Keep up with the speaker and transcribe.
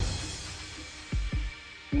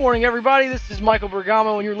Good morning, everybody. This is Michael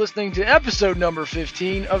Bergamo, and you're listening to episode number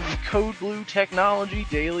 15 of the Code Blue Technology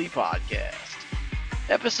Daily Podcast.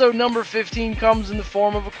 Episode number 15 comes in the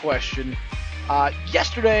form of a question.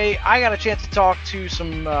 Yesterday, I got a chance to talk to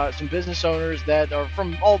some business owners that are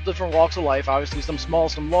from all different walks of life. Obviously, some small,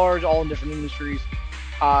 some large, all in different industries.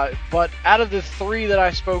 But out of the three that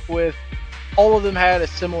I spoke with, all of them had a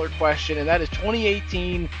similar question, and that is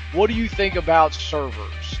 2018. What do you think about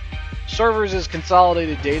servers? Servers is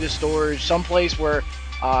consolidated data storage, someplace where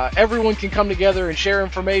everyone can come together and share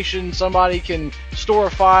information. Somebody can store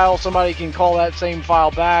a file, somebody can call that same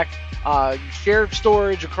file back, shared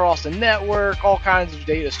storage across the network, all kinds of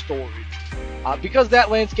data storage. Because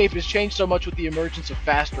that landscape has changed so much with the emergence of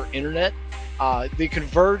faster internet, the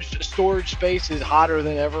converged storage space is hotter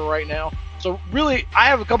than ever right now. So really, I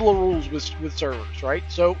have a couple of rules with servers, right?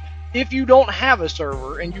 So if you don't have a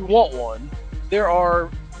server and you want one, there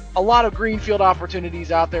are a lot of greenfield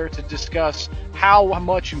opportunities out there to discuss how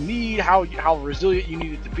much you need, how resilient you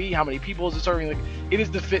need it to be, how many people is it serving. Like, it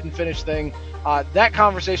is the fit and finish thing. That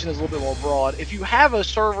conversation is a little bit more broad. If you have a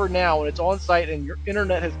server now and it's on site and your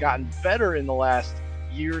internet has gotten better in the last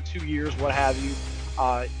year, 2 years, what have you,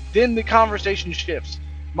 then the conversation shifts.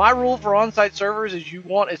 My rule for on-site servers is you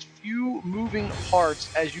want as few moving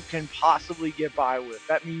parts as you can possibly get by with.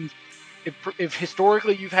 That means if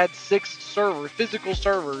historically you've had 6 servers, physical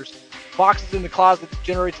servers, boxes in the closet that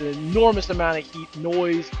generates an enormous amount of heat,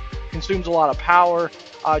 noise, consumes a lot of power,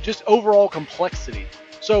 just overall complexity.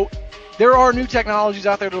 So there are new technologies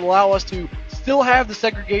out there that allow us to still have the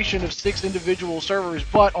segregation of 6 individual servers,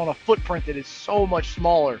 but on a footprint that is so much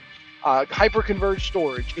smaller. Hyper-converged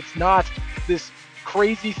storage. It's not this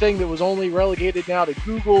crazy thing that was only relegated now to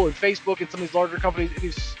Google and Facebook and some of these larger companies.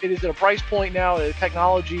 It is at a price point now, a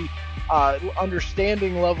technology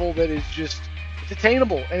understanding level that is just, it's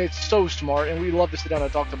attainable, and it's so smart, and we love to sit down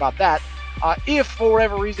and talk about that. If for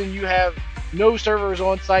whatever reason you have no servers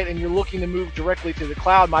on site and you're looking to move directly to the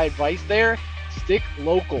cloud, my advice there, stick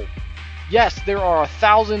local. Yes, there are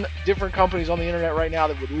 1,000 different companies on the internet right now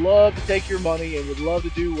that would love to take your money and would love to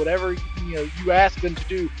do whatever you ask them to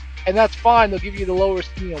do, and that's fine. They'll give you the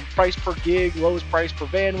lowest price per gig, lowest price per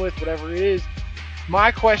bandwidth, whatever it is.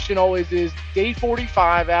 My question always is, day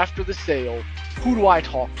 45 after the sale, who do I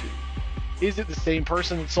talk to? Is it the same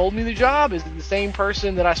person that sold me the job? Is it the same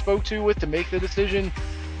person that I spoke to make the decision?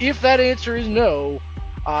 If that answer is no,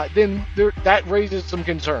 then that raises some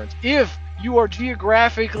concerns. If you are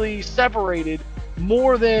geographically separated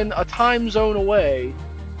more than a time zone away,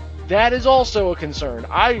 that is also a concern.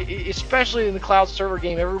 Especially in the cloud server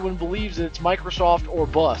game, everyone believes that it's Microsoft or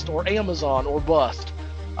bust, or Amazon or bust.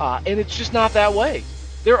 And it's just not that way.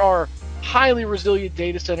 There are highly resilient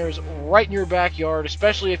data centers right in your backyard,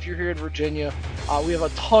 especially if you're here in Virginia. We have a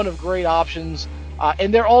ton of great options,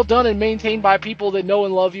 and they're all done and maintained by people that know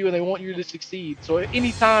and love you, and they want you to succeed. So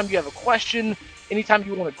anytime you have a question, anytime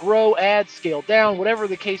you want to grow, add, scale down, whatever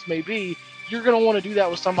the case may be, you're going to want to do that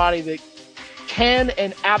with somebody that can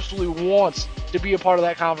and absolutely wants to be a part of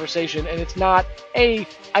that conversation. And it's not, hey,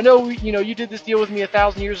 I know you did this deal with me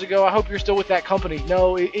 1,000 years ago. I hope you're still with that company.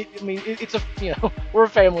 No, it's a we're a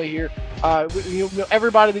family here.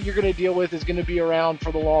 Everybody that you're going to deal with is going to be around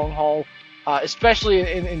for the long haul, especially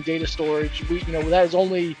in data storage. That is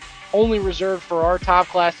only reserved for our top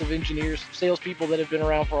class of engineers, salespeople that have been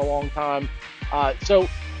around for a long time. So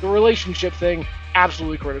the relationship thing,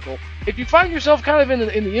 absolutely critical. If you find yourself kind of in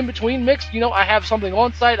the in-between mix, I have something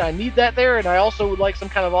on site, I need that there, and I also would like some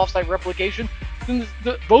kind of off-site replication, then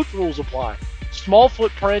both rules apply. Small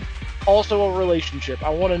footprint, also a relationship. I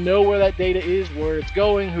want to know where that data is, where it's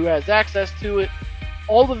going, who has access to it.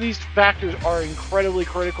 All of these factors are incredibly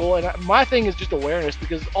critical, and my thing is just awareness,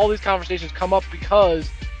 because all these conversations come up because,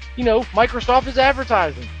 Microsoft is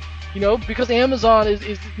advertising. Because Amazon is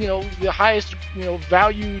the highest,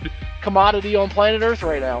 valued commodity on planet Earth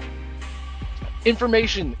right now.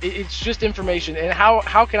 Information, it's just information. And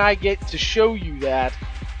how can I get to show you that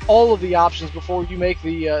all of the options before you make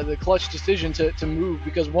the clutch decision to move?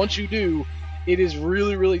 Because once you do, it is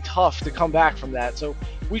really, really tough to come back from that. So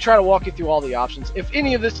we try to walk you through all the options. If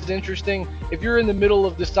any of this is interesting, if you're in the middle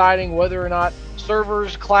of deciding whether or not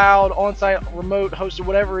servers, cloud, on-site, remote, hosted,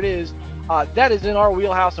 whatever it is, that is in our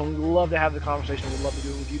wheelhouse, and we'd love to have the conversation. We'd love to do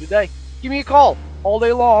it with you today. Give me a call all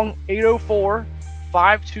day long,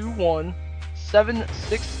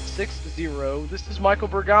 804-521-7660. This is Michael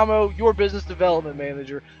Bergamo, your business development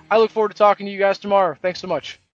manager. I look forward to talking to you guys tomorrow. Thanks so much.